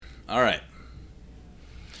All right.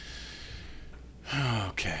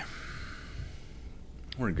 Okay.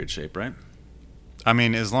 We're in good shape, right? I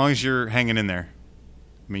mean, as long as you're hanging in there.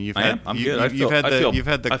 I mean, I'm good. You've had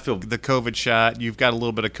the COVID shot. You've got a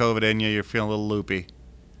little bit of COVID in you. You're feeling a little loopy.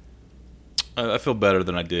 I feel better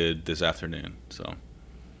than I did this afternoon. So,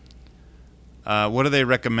 what do they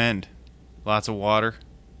recommend? Lots of water.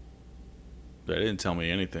 They didn't tell me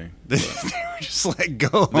anything. They were just like,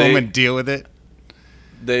 go home and deal with it.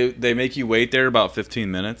 They make you wait there about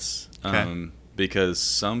 15 minutes. Okay. Because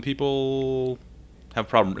some people have a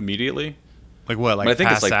problem immediately. Like what? Like I think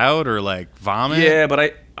pass out or like vomit? Yeah,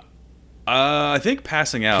 but I think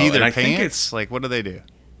passing out. Pee their and I pants? think it's like, what do they do?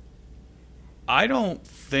 I don't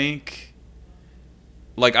think.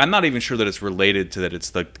 Like, I'm not even sure that it's related to that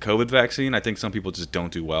it's the COVID vaccine. I think some people just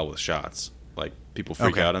don't do well with shots. Like, people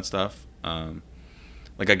freak out and stuff.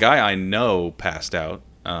 Like, a guy I know passed out.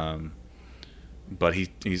 But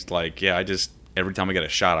he's like, yeah, every time I get a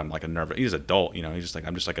shot, I'm like a nervous. He's an adult, you know. He's just like,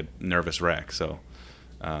 I'm just like a nervous wreck. So,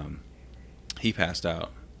 he passed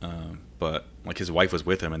out. But like his wife was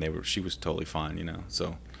with him, and she was totally fine, you know.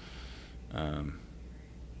 So, and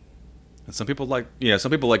some people like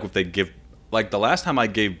if they give. Like the last time I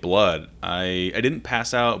gave blood, I didn't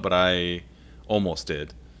pass out, but I almost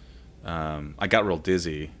did. I got real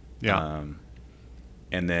dizzy. Yeah.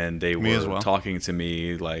 And then they were talking to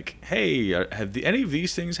me like, "Hey, have any of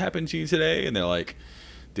these things happened to you today?" And they're like,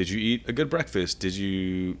 "Did you eat a good breakfast? Did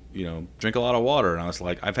you drink a lot of water?" And I was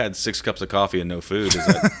like, "I've had 6 cups of coffee and no food." And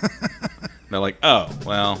they're like, "Oh,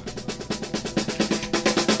 well."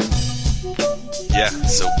 Yeah,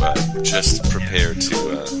 so just prepare to.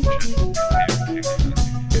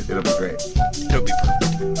 It'll be great. It'll be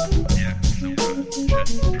perfect. Yeah, so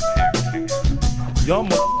just prepare to. Y'all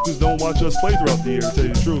motherfuckers don't watch us play throughout the year, to tell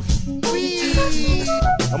you the truth.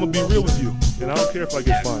 I'm gonna be real with you, and I don't care if I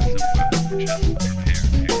get fined.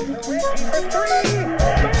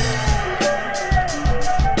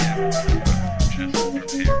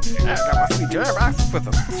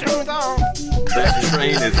 That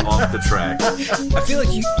train is off the track. I feel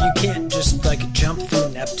like you can't just like jump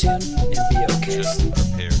through Neptune and be okay. Just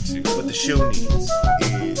prepare to. What the show needs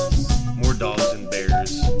is more dogs and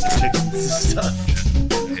bears and chickens and stuff.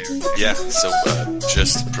 Yeah, so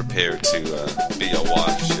just prepare to be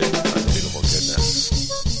awash in unbeatable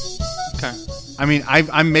goodness. Okay. I mean,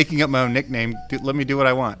 I'm making up my own nickname. Let me do what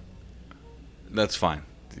I want. That's fine.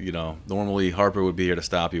 You know, normally Harper would be here to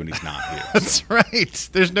stop you, and he's not here. That's right.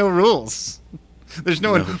 There's no rules.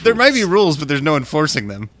 There might be rules, but there's no enforcing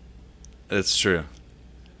them. That's true.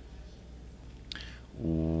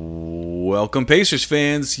 Welcome, Pacers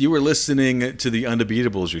fans. You are listening to the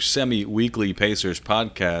Undebeatables, your semi-weekly Pacers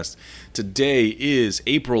podcast. Today is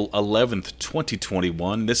April 11th,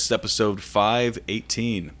 2021. This is episode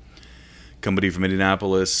 518. Coming to you from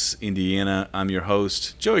Indianapolis, Indiana, I'm your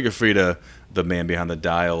host, Joey Gaffrida, the man behind the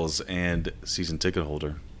dials and season ticket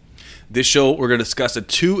holder. This show, we're going to discuss a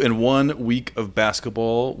 2-1 week of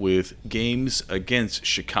basketball with games against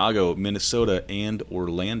Chicago, Minnesota, and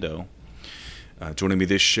Orlando. Joining me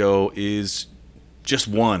this show is just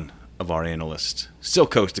one of our analysts, still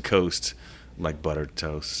coast to coast like buttered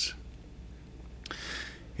toast.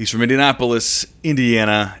 He's from Indianapolis,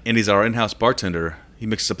 Indiana, and he's our in-house bartender. He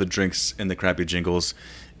mixes up the drinks and the crappy jingles.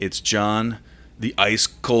 It's John, the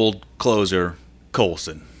ice-cold closer,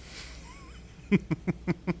 Colson.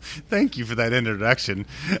 Thank you for that introduction.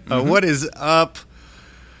 What is up,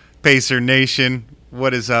 Pacer Nation?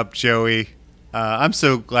 What is up, Joey? I'm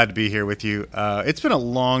so glad to be here with you. It's been a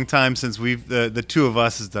long time since the two of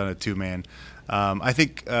us has done a two-man. I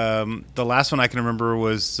think the last one I can remember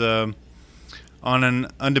was on an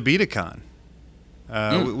Undebeatacon.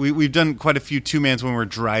 We've done quite a few two-mans when we're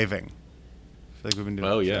driving. I feel like we've been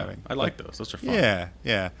doing driving. I like those. Those are fun.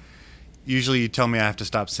 Yeah. Usually you tell me I have to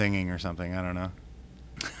stop singing or something. I don't know.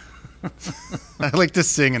 I like to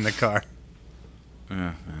sing in the car.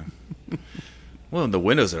 Yeah. Well, when the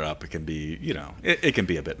windows are up, it can be, it can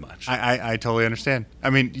be a bit much. I totally understand.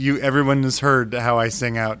 I mean, everyone has heard how I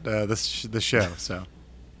sing out the show, so.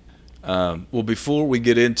 Well, before we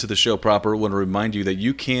get into the show proper, I want to remind you that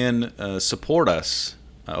you can support us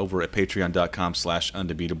over at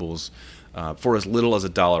patreon.com/undebeatables for as little as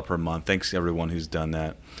 $1 per month. Thanks to everyone who's done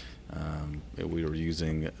that. We are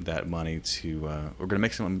using that money to we're going to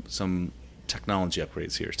make some technology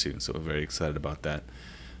upgrades here too, so we're very excited about that,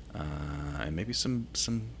 and maybe some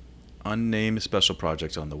unnamed special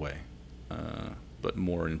projects on the way, but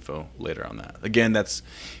more info later on that. Again, that's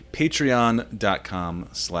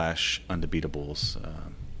patreon.com/undebeatables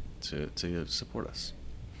to support us.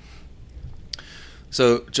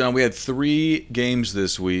 So, John, we had 3 games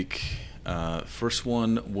this week. First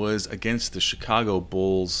one was against the Chicago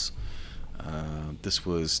Bulls. This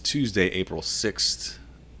was Tuesday, April 6th,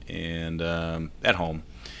 and at home.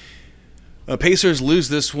 Pacers lose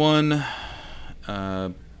this one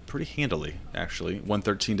pretty handily, actually,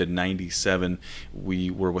 113-97. We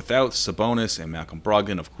were without Sabonis and Malcolm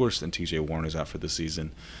Brogdon, of course, and T.J. Warren is out for the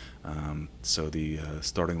season. So the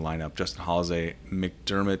starting lineup: Justin Holiday,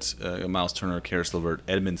 McDermott, Miles Turner, Karis LeVert,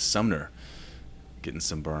 Edmund Sumner, getting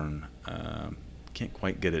some burn. Can't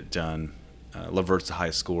quite get it done. LeVert's the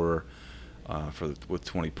highest scorer with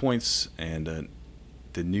 20 points, and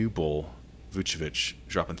the new Bull, Vucevic,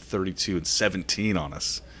 dropping 32 and 17 on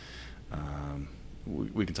us.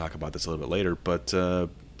 We can talk about this a little bit later, but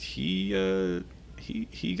he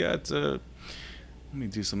got. Let me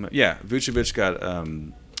do some. Yeah, Vucevic got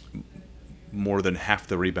more than half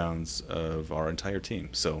the rebounds of our entire team.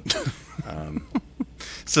 So,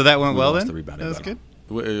 so that went well then. The rebounding that was battle.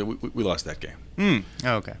 good. We lost that game.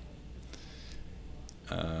 Oh, okay.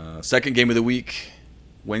 Second game of the week,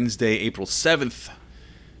 Wednesday, April 7th.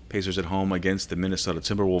 Pacers at home against the Minnesota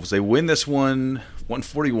Timberwolves. They win this one,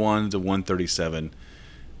 141-137.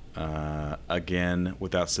 Again,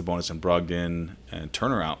 without Sabonis and Brogdon, and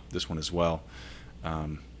Turner out this one as well.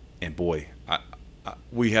 And boy,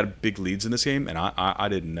 we had big leads in this game, and I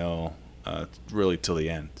didn't know really till the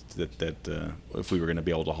end that if we were going to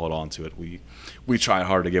be able to hold on to it. We tried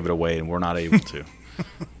hard to give it away, and we're not able to.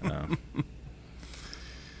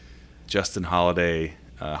 Justin Holiday,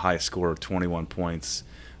 highest score of 21 points.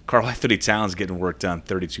 Karl Anthony Towns getting work done,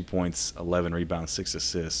 32 points, 11 rebounds, 6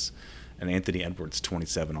 assists. And Anthony Edwards,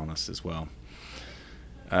 27 on us as well.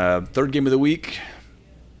 Third game of the week.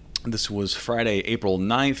 This was Friday, April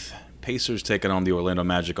 9th. Pacers taking on the Orlando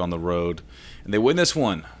Magic on the road. And they win this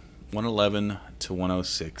one,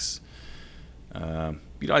 111-106.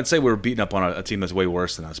 I'd say we were beating up on a team that's way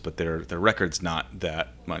worse than us, but their record's not that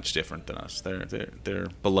much different than us. They're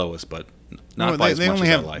below us, but not by as much as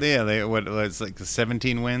I like. Yeah, it's like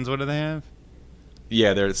 17 wins. What do they have?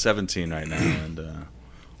 Yeah, they're at 17 right now, and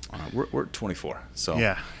we're at 24. So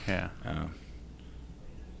yeah.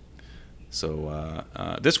 So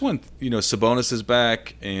this one, Sabonis is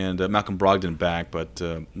back and Malcolm Brogdon back, but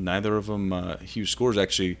neither of them huge scores.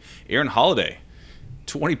 Actually, Aaron Holiday,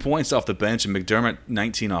 20 points off the bench, and McDermott,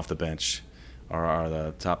 19 off the bench, are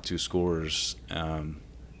the top 2 scorers.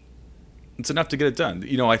 It's enough to get it done.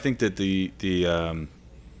 I think that the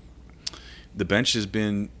bench has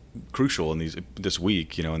been crucial in this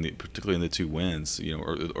week. Particularly in the 2 wins.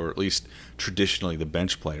 Or at least traditionally the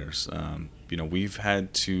bench players. We've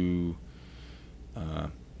had to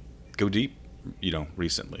go deep.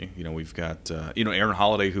 Recently. We've got Aaron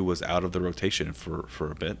Holiday, who was out of the rotation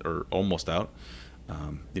for a bit, or almost out.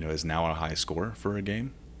 Is now a high scorer for a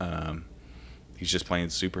game. He's just playing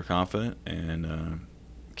super confident and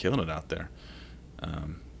killing it out there.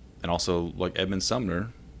 And also, like Edmund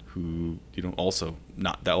Sumner, who, also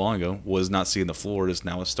not that long ago was not seeing the floor, is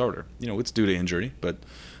now a starter. It's due to injury, but,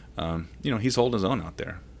 he's holding his own out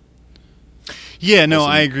there. Yeah, no,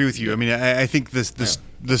 I agree with you. I mean, I think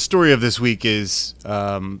the story of this week is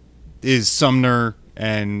Sumner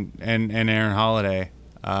and Aaron Holiday.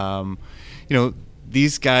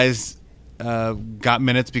 These guys got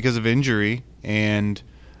minutes because of injury and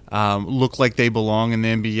look like they belong in the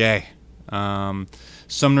NBA.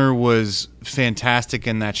 Sumner was fantastic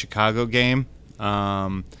in that Chicago game,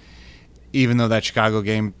 even though that Chicago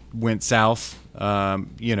game went south.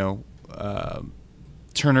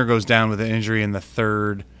 Turner goes down with an injury in the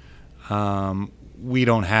third. We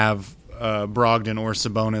don't have Brogdon or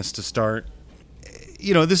Sabonis to start.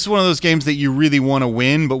 This is one of those games that you really want to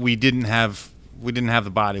win, but we didn't have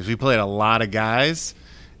the bodies. We played a lot of guys,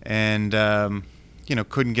 and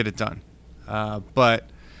couldn't get it done. But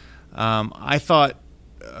I thought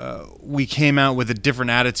we came out with a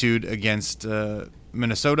different attitude against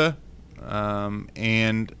Minnesota,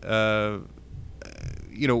 and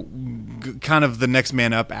kind of the next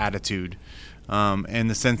man up attitude, in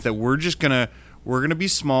the sense that we're gonna be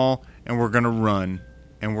small and we're gonna run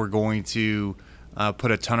and we're going to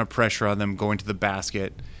put a ton of pressure on them going to the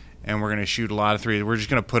basket, and we're going to shoot a lot of threes. We're just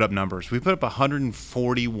going to put up numbers. We put up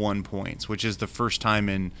 141 points, which is the first time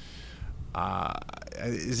in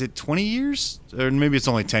is it 20 years, or maybe it's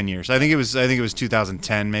only 10 years? I think it was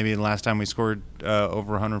 2010, maybe the last time we scored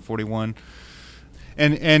over 141.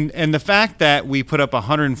 And the fact that we put up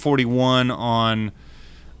 141 on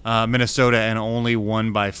Minnesota and only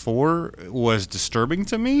won by 4 was disturbing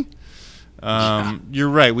to me. You're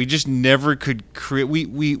right. We just never could create.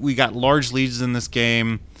 We got large leads in this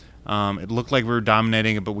game. It looked like we were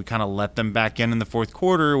dominating it, but we kind of let them back in the fourth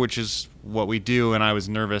quarter, which is what we do, and I was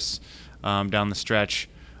nervous down the stretch.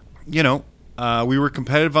 We were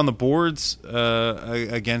competitive on the boards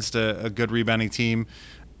against a good rebounding team,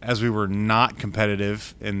 as we were not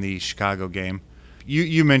competitive in the Chicago game.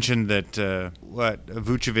 You mentioned that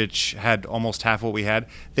Vucevic had almost half what we had.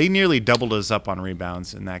 They nearly doubled us up on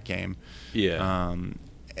rebounds in that game. Yeah.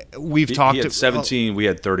 He had 17, we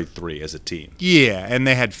had 33 as a team. Yeah, and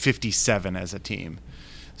they had 57 as a team.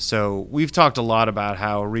 So we've talked a lot about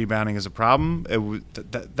how rebounding is a problem.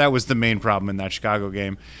 That was the main problem in that Chicago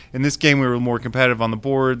game. In this game, we were more competitive on the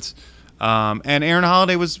boards, and Aaron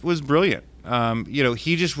Holiday was brilliant.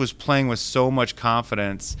 He just was playing with so much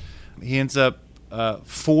confidence. He ends up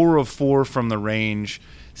 4 of 4 from the range,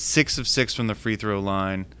 6 of 6 from the free throw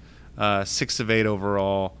line, 6 of 8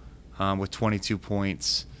 overall with 22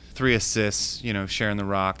 points, 3 assists, sharing the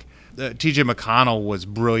rock. TJ McConnell was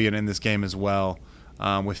brilliant in this game as well,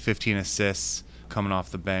 with 15 assists coming off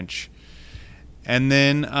the bench. And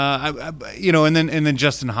then, and then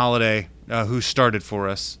Justin Holiday, who started for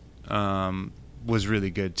us, was really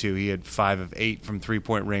good too. He had 5 of 8 from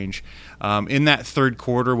 3-point range. In that third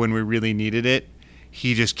quarter, when we really needed it,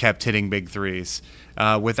 he just kept hitting big threes.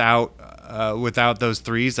 Without those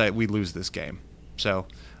threes, we lose this game. So,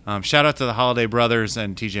 shout out to the Holiday brothers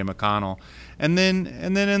and TJ McConnell. And then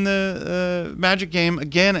in the Magic game,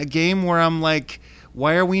 again, a game where I'm like,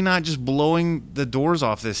 why are we not just blowing the doors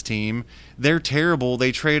off this team? They're terrible.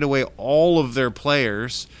 They trade away all of their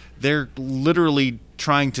players. They're literally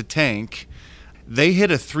trying to tank. They hit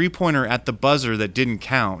a 3-pointer at the buzzer that didn't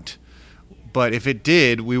count. But if it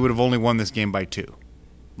did, we would have only won this game by 2.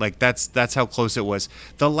 Like, that's how close it was.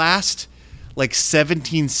 The last,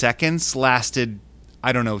 17 seconds lasted,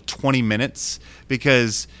 20 minutes,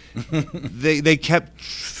 because they kept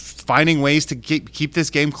finding ways to keep this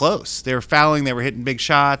game close. They were fouling, they were hitting big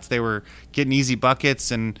shots, they were getting easy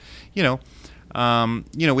buckets, and we had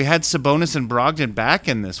Sabonis and Brogdon back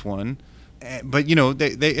in this one. But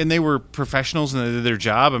they were professionals and they did their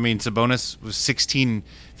job. I mean, Sabonis was 16,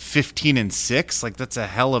 15, and 6. Like, that's a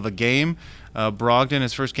hell of a game. Brogdon,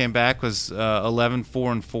 his first game back, was 11,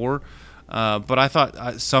 4, and 4. But I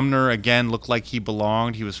thought Sumner again looked like he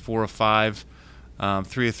belonged. He was 4 of 5,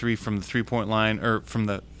 3 of 3 from the 3-point line or from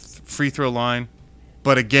the free throw line.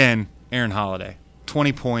 But again, Aaron Holiday,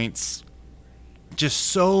 20 points, just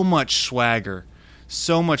so much swagger,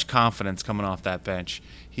 so much confidence coming off that bench.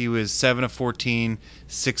 He was 7 of 14,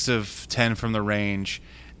 6 of 10 from the range,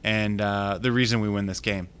 and the reason we win this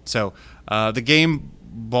game. So the game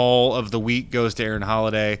ball of the week goes to Aaron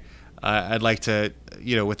Holiday. I'd like to,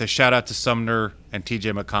 with a shout out to Sumner and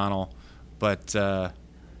TJ McConnell, but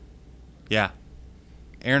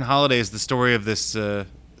Aaron Holiday is the story of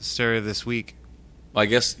this week. I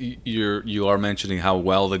guess you are mentioning how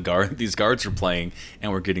well these guards are playing,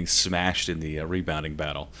 and we're getting smashed in the rebounding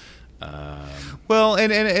battle. Well,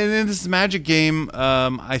 and in this Magic game,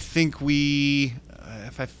 I think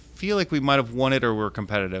if I feel like we might have won it or we're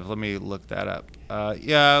competitive. Let me look that up.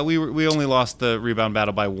 We only lost the rebound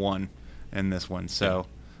battle by 1 in this one. So,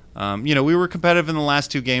 we were competitive in the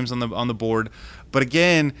last 2 games on the board. But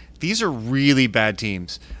again, these are really bad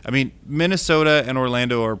teams. I mean, Minnesota and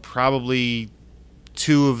Orlando are probably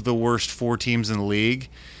 2 of the worst 4 teams in the league,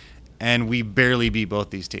 and we barely beat both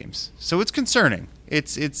these teams. So it's concerning.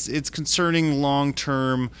 It's concerning long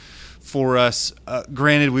term for us.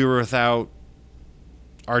 Granted, we were without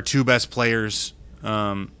our 2 best players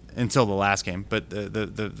until the last game, but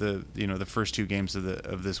the first 2 games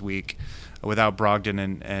of this week without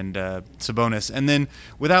Brogdon and Sabonis, and then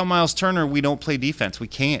without Miles Turner, we don't play defense. We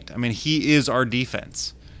can't. I mean, he is our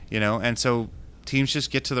defense, and so teams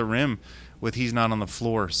just get to the rim with he's not on the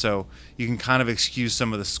floor. So you can kind of excuse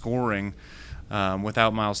some of the scoring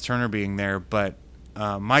without Miles Turner being there, but.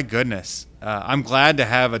 My goodness, I'm glad to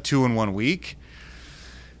have a 2-1 week,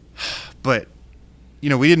 but we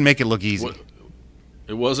didn't make it look easy.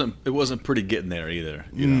 It wasn't pretty getting there either.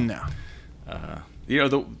 No.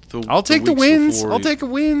 I'll take the wins. I'll take a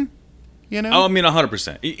win. Oh, I mean,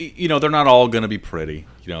 100%. They're not all going to be pretty.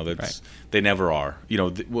 Right. They never are.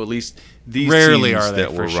 At least these rarely teams are they,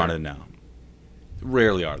 that we're sure. running now.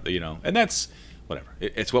 Rarely are they. And that's whatever.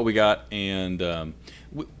 It's what we got, and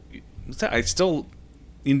I still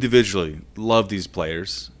individually love these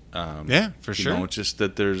players. For sure. It's just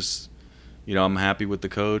that there's, I'm happy with the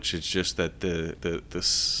coach. It's just that the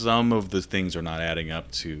sum of the things are not adding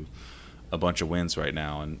up to a bunch of wins right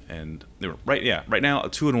now. And right now a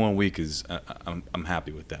 2-1 week is I'm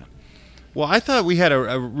happy with that. Well, I thought we had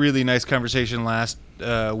a really nice conversation last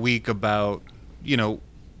week about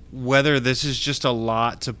whether this is just a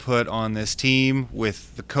lot to put on this team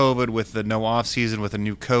with the COVID, with the no offseason, with a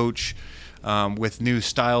new coach, with new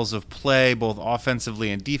styles of play, both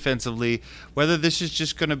offensively and defensively, whether this is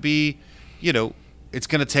just going to be, it's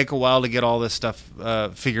going to take a while to get all this stuff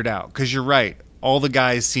figured out. Because you're right. All the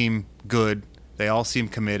guys seem good. They all seem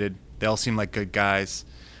committed. They all seem like good guys.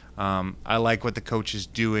 I like what the coach is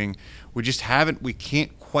doing. We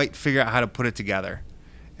can't quite figure out how to put it together.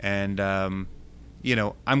 And, I'm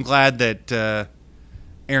glad that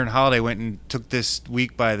Aaron Holiday went and took this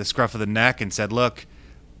week by the scruff of the neck and said, look,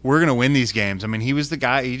 we're going to win these games. I mean, he was the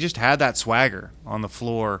guy. He just had that swagger on the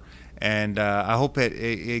floor. And I hope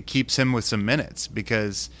it keeps him with some minutes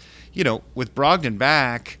because, with Brogdon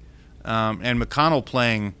back and McConnell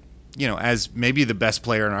playing, as maybe the best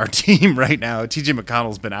player in our team right now, TJ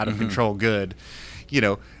McConnell's been out of control good.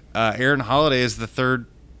 Aaron Holiday is the third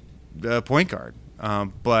point guard.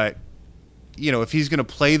 But, if he's going to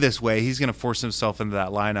play this way, he's going to force himself into that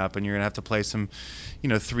lineup, and you're going to have to play some,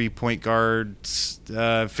 3-point guards,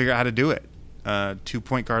 figure out how to do it.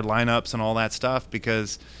 2-point guard lineups and all that stuff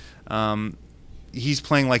because he's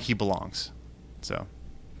playing like he belongs. So,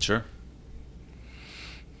 sure.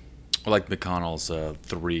 I like McConnell's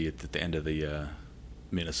 3 at the end of the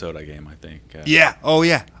Minnesota game, I think. Yeah. Oh,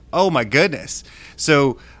 yeah. Oh, my goodness.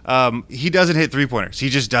 So he doesn't hit 3-pointers. He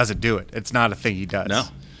just doesn't do it. It's not a thing he does. No.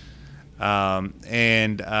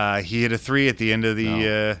 And he hit a 3 at the end of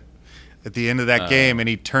that game, and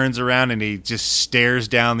he turns around and he just stares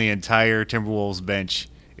down the entire Timberwolves bench.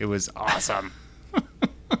 It was awesome.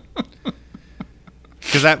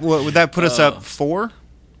 Because would that put us up 4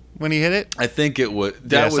 when he hit it? I think it would.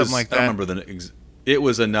 Something like that. I don't remember it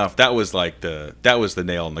was enough. That was the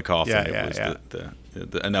nail in the coffin. Yeah, it was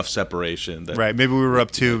the enough separation. Right. Maybe we were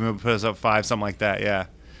up 2. Maybe put us up 5. Something like that. Yeah.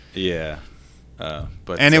 Yeah.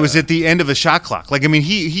 But it was at the end of the shot clock. Like, I mean,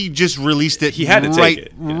 he just released it. He had to take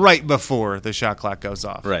it right before the shot clock goes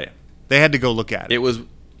off. Right. They had to go look at it. It was,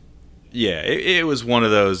 it was one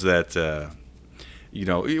of those that,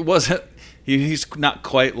 it wasn't. He's not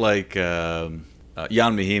quite like Jan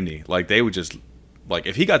Mahimni. Like they would just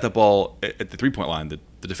if he got the ball at the 3-point line, the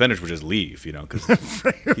defenders would just leave. Because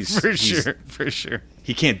for sure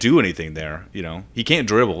he can't do anything there. He can't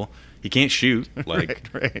dribble. He can't shoot.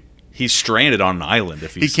 Right. He's stranded on an island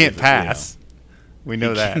if he can't pass. We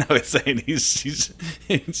know that. I was saying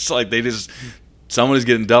it's like they just someone is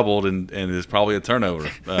getting doubled and there's probably a turnover.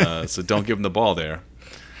 So don't give him the ball there.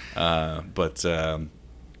 But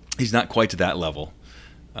he's not quite to that level.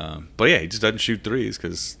 But yeah, he just doesn't shoot threes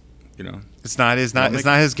because it's not his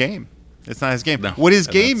game. It's not his game. No, what his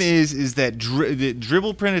game is that the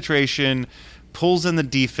dribble penetration pulls in the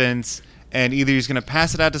defense. And either he's going to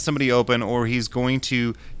pass it out to somebody open, or he's going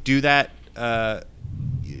to do that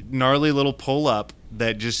gnarly little pull up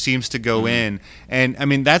that just seems to go in. And I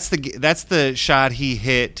mean, that's the shot he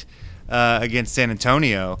hit against San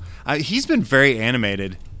Antonio. He's been very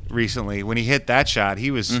animated recently. When he hit that shot, he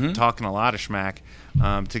was talking a lot of schmack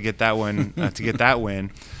to get that one to get that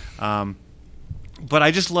win. But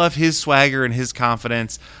I just love his swagger and his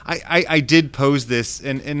confidence. I did pose this,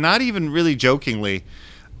 and not even really jokingly.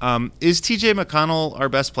 Is TJ McConnell our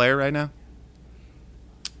best player right now?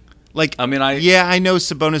 I know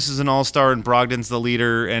Sabonis is an all-star and Brogdon's the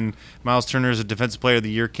leader and Miles Turner is a Defensive Player of the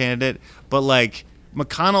Year candidate, but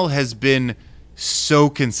McConnell has been so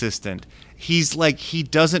consistent. He's he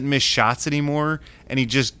doesn't miss shots anymore, and he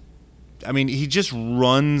just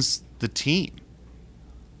runs the team.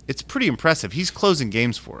 It's pretty impressive. He's closing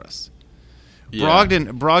games for us. Yeah.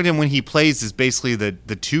 Brogdon when he plays is basically the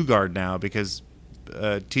 2 guard now because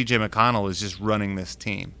TJ McConnell is just running this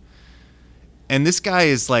team. And this guy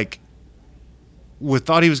is we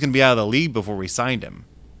thought he was going to be out of the league before we signed him.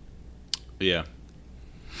 Yeah.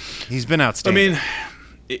 He's been outstanding. I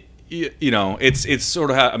mean, it's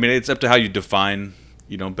sort of how, it's up to how you define,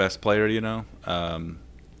 best player,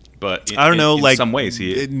 but I don't know, in some ways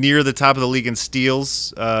he near the top of the league in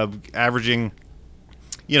steals, averaging,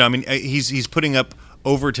 he's putting up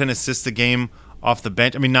over 10 assists a game off the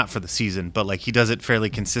bench. I mean, not for the season, but he does it fairly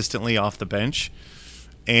consistently off the bench.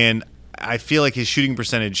 And I feel like his shooting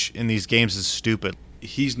percentage in these games is stupid.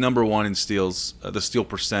 He's number 1 in steals, the steal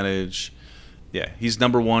percentage. Yeah, he's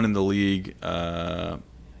number 1 in the league for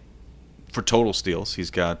total steals. He's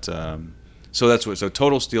got so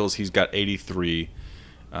total steals he's got 83.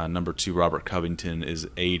 Number 2 Robert Covington is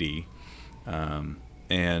 80.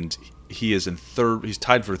 And he is in third. He's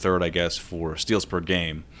tied for third, I guess, for steals per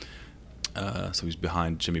game. So he's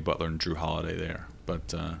behind Jimmy Butler and Drew Holiday there.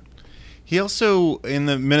 But he also, in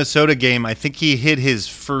the Minnesota game, I think he hit his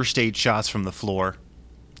first 8 shots from the floor.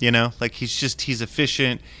 You know, like he's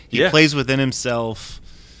efficient. He Yeah. plays within himself.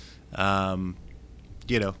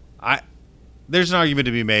 You know, there's an argument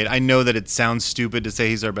to be made. I know that it sounds stupid to say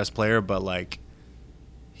he's our best player, but like,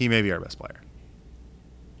 he may be our best player.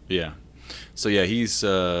 Yeah. So yeah, he's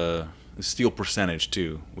steal percentage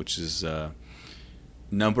too, which is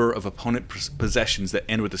number of opponent possessions that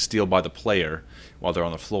end with a steal by the player while they're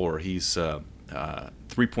on the floor. He's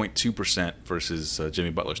 3.2% versus Jimmy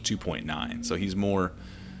Butler's 2.9. So he's more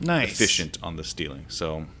efficient on the stealing.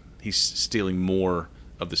 So he's stealing more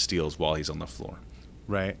of the steals while he's on the floor.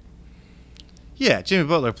 Right. Yeah, Jimmy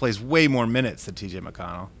Butler plays way more minutes than T.J.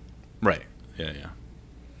 McConnell. Right. Yeah, yeah.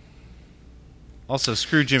 Also,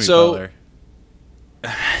 screw Jimmy Butler.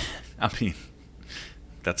 I mean,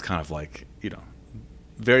 that's kind of like, you know,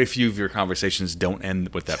 very few of your conversations don't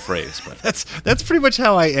end with that phrase. But that's pretty much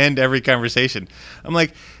how I end every conversation. I'm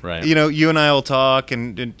like, right. You know, you and I will talk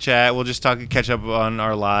and chat. We'll just talk and catch up on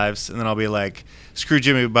our lives, and then I'll be like, screw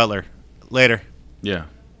Jimmy Butler. Later. Yeah.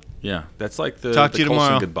 Yeah. That's like the talk to you Colson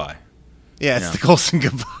tomorrow. goodbye. Yeah, it's the Colson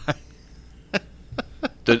goodbye.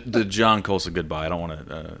 the John Colson goodbye. I don't want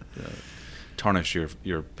to tarnish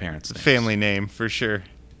your parents' names. Family name, for sure.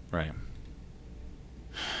 Right.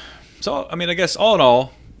 So, I mean, I guess all in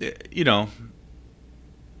all, you know,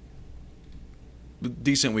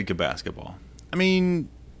 decent week of basketball. I mean,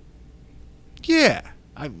 yeah,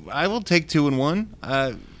 I will take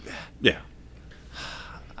 2-1. Yeah.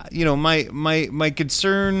 You know, my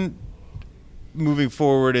concern moving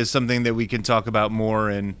forward is something that we can talk about more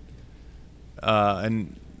in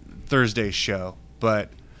Thursday's show, but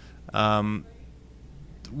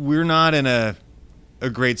we're not in a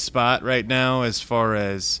great spot right now as far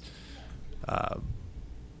as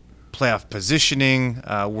playoff positioning.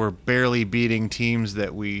 We're barely beating teams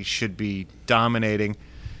that we should be dominating.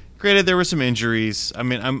 Granted, there were some injuries. I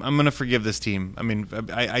mean, I'm going to forgive this team. I mean,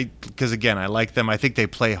 because again, I like them. I think they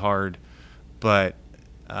play hard, but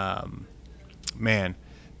man,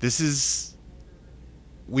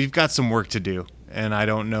 we've got some work to do, and I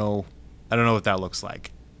don't know what that looks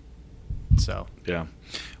like. So yeah.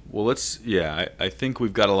 Well, I think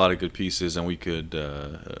we've got a lot of good pieces, and we could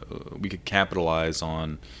capitalize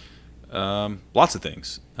on lots of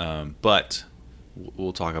things. But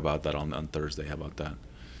we'll talk about that on Thursday. How about that?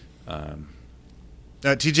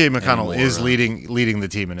 T.J. McConnell is leading the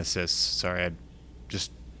team in assists. Sorry,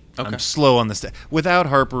 I'm slow on the without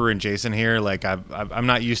Harper and Jason here. Like I'm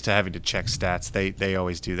not used to having to check stats. They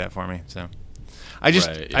always do that for me. So I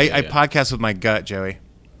podcast with my gut, Joey.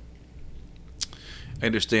 I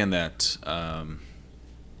understand that.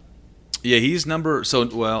 Yeah, he's number. So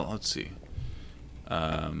well, let's see.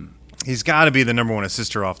 He's got to be the number one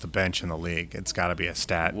assister off the bench in the league. It's got to be a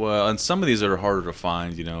stat. Well, and some of these are harder to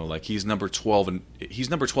find. You know, like he's number 12 in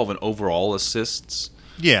overall assists.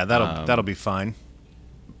 Yeah, that'll be fine.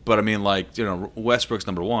 But I mean, like, you know, Westbrook's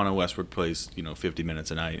number 1, and Westbrook plays 50 minutes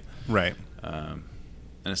a night. Right. And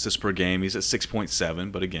assists per game, he's at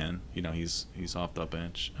 6.7. But again, you know, he's off the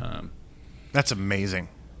bench. That's amazing.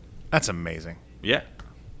 Yeah,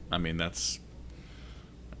 I mean it's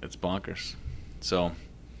bonkers. So.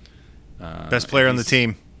 Best player on the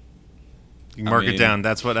team. You can mark it down.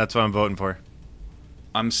 That's what I'm voting for.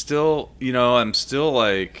 I'm still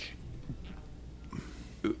like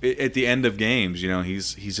at the end of games. You know,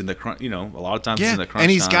 he's in the crunch. You know, a lot of times he's in the crunch.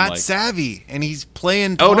 And he's time, got like, savvy, and he's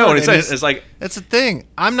playing. Oh no, and it's like that's the thing.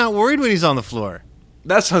 I'm not worried when he's on the floor.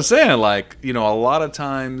 That's what I'm saying. Like, you know, a lot of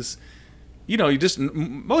times, you know,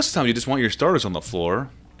 most of the time you just want your starters on the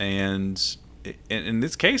floor, and in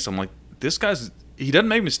this case, I'm like, this guy's. He doesn't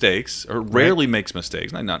make mistakes, or rarely makes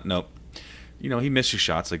mistakes. Nope. You know, he misses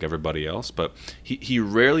shots like everybody else, but he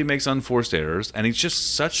rarely makes unforced errors, and he's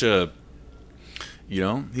just such a, you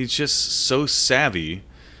know, he's just so savvy.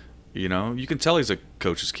 You know, you can tell he's a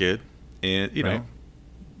coach's kid, and you know,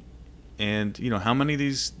 how many of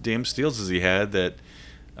these damn steals has he had that,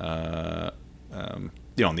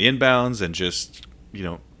 you know, on the inbounds and just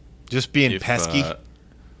being pesky.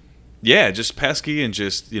 Yeah, just pesky, and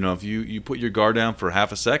just, you know, if you put your guard down for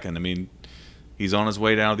half a second, I mean, he's on his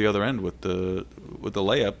way down to the other end with the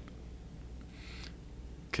layup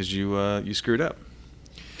because you screwed up.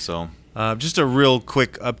 So just a real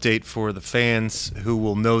quick update for the fans who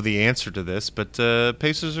will know the answer to this, but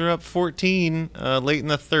Pacers are up 14 late in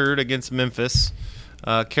the third against Memphis.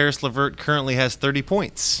 Karis LeVert currently has 30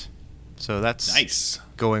 points, so that's nice,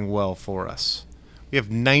 going well for us. We have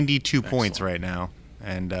 92 points right now.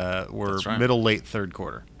 And we're middle-late third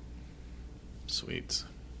quarter. Sweet.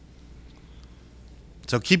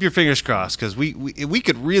 So keep your fingers crossed, because we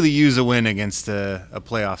could really use a win against a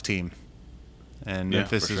playoff team. And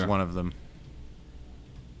Memphis is one of them.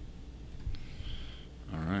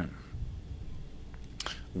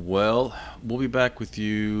 Well, we'll be back with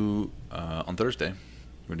you on Thursday.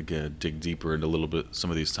 We're going to dig deeper into a little bit some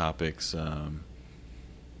of these topics.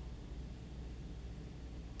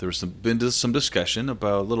 There's been some discussion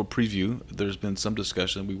about a little preview. There's been some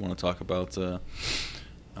discussion we want to talk about the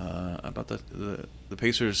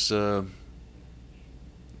Pacers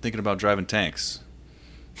thinking about driving tanks,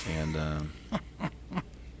 and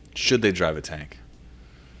should they drive a tank?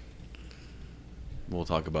 We'll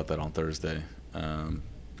talk about that on Thursday.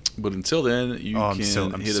 But until then, you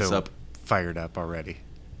can hit us up. Fired up already.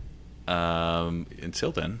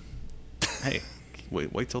 Until then, hey,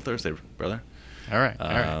 wait till Thursday, brother. All right.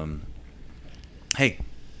 Hey,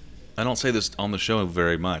 I don't say this on the show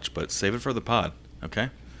very much, but save it for the pod, okay?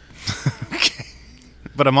 Okay.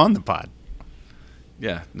 But I'm on the pod.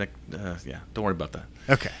 Yeah, don't worry about that.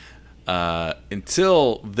 Okay.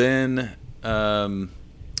 Until then,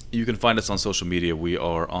 you can find us on social media. We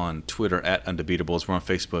are on Twitter at Undebeatables. We're on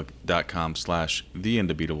Facebook.com/The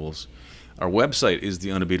Undebeatables. Our website is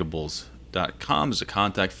theundebeatables.com. There's a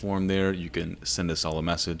contact form there. You can send us all a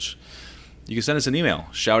message. You can send us an email.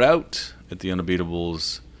 Shout out at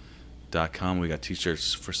theundebeatables.com. We got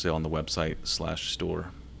t-shirts for sale on the website/store.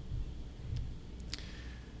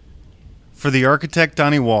 For the architect,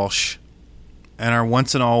 Donnie Walsh, and our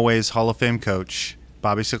once and always Hall of Fame coach,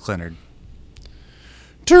 Bobby Sickleonard.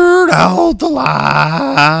 Turn out the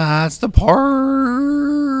lights, the party's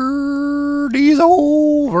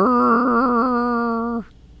over.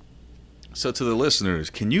 So to the listeners,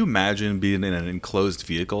 can you imagine being in an enclosed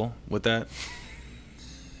vehicle with that?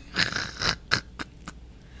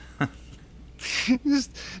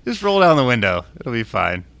 just roll down the window. It'll be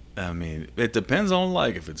fine. I mean, it depends on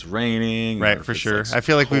if it's raining. Right, for sure. I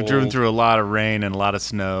feel like we've driven through a lot of rain and a lot of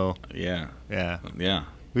snow. Yeah. Yeah.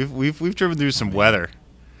 We've driven through some weather.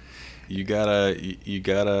 You gotta,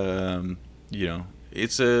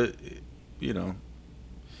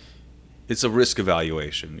 it's a risk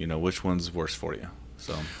evaluation. Which one's worse for you?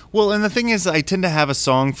 So. Well, and the thing is, I tend to have a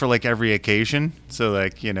song for every occasion. So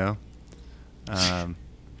that's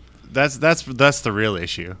the real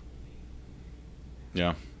issue.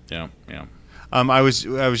 Yeah. I was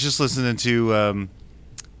just listening to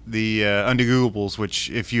the Undebeatables, which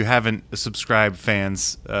if you haven't subscribed,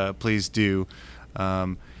 fans, please do.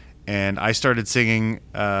 And I started singing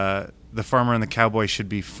 "The Farmer and the Cowboy Should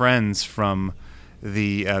Be Friends" from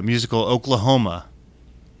the musical Oklahoma,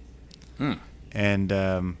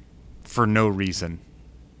 and for no reason.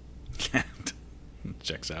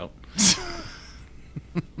 Checks out.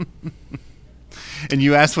 And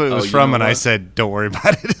you asked what it was from, and I said, "Don't worry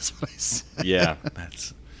about it." Is what I said. Yeah,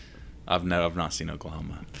 I've not seen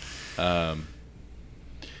Oklahoma.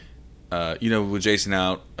 With Jason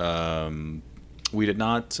out, we did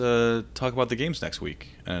not talk about the games next week.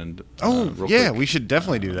 And we should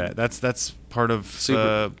definitely do that. That's part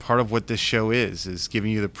of what this show is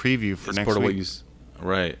giving you the preview for next week.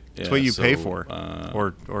 Right. It's what you pay for,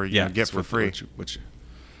 or get for free.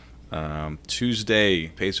 Tuesday,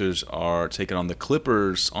 Pacers are taking on the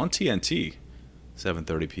Clippers on TNT,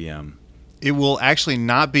 7:30 p.m. It will actually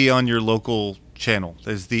not be on your local channel.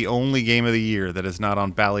 It's the only game of the year that is not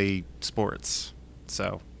on Bally Sports.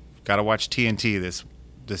 So, got to watch TNT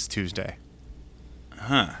this Tuesday.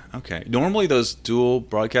 Huh. Okay. Normally those dual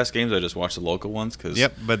broadcast games, I just watch the local ones because.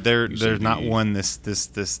 Yep, but there's not one this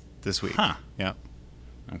week. Huh. Yeah.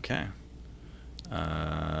 Okay.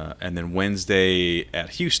 And then Wednesday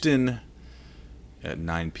at Houston at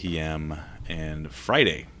 9 p.m. and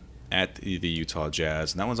Friday at the Utah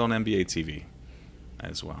Jazz. And that one's on NBA TV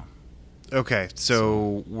as well. Okay,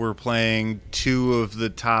 so we're playing two of the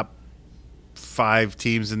top 5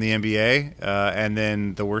 teams in the NBA, and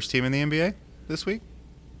then the worst team in the NBA this week?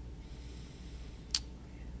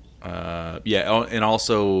 And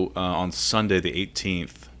also on Sunday the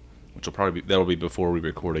 18th, which will that'll be before we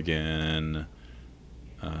record again.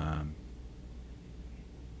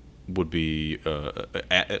 Would be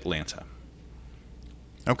at Atlanta.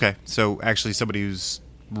 Okay, so actually somebody who's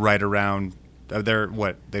right around they've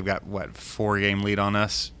got 4-game lead on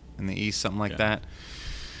us in the East, something like that.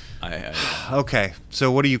 Okay,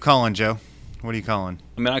 so what are you calling, Joe? What are you calling?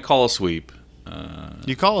 I mean, I call a sweep.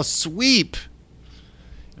 You call a sweep?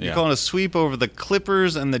 You're calling a sweep over the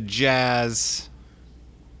Clippers and the Jazz.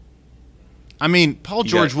 I mean, Paul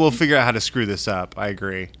George will figure out how to screw this up. I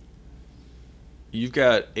agree. You've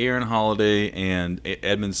got Aaron Holiday and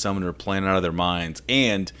Edmund Sumner playing out of their minds,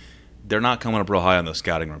 and they're not coming up real high on the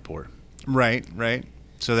scouting report. Right.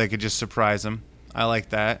 So they could just surprise them. I like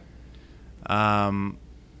that. Brogdon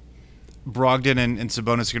and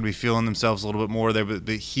Sabonis are going to be feeling themselves a little bit more. They'll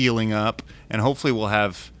be healing up, and hopefully we'll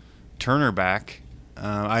have Turner back.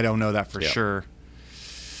 I don't know that for Yep. sure.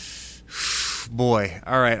 Boy,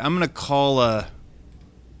 all right. I'm gonna call a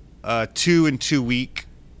 2-2 week,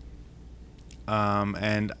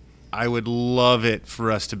 and I would love it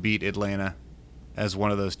for us to beat Atlanta as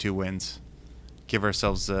one of those 2 wins. Give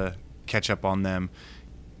ourselves a catch up on them.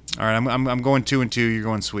 All right, I'm going 2-2. You're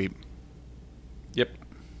going sweep. Yep.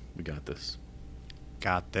 We got this.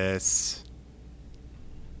 Got this.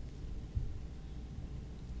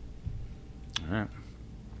 All right.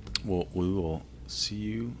 Well, we will see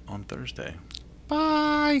you on Thursday.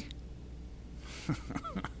 Bye.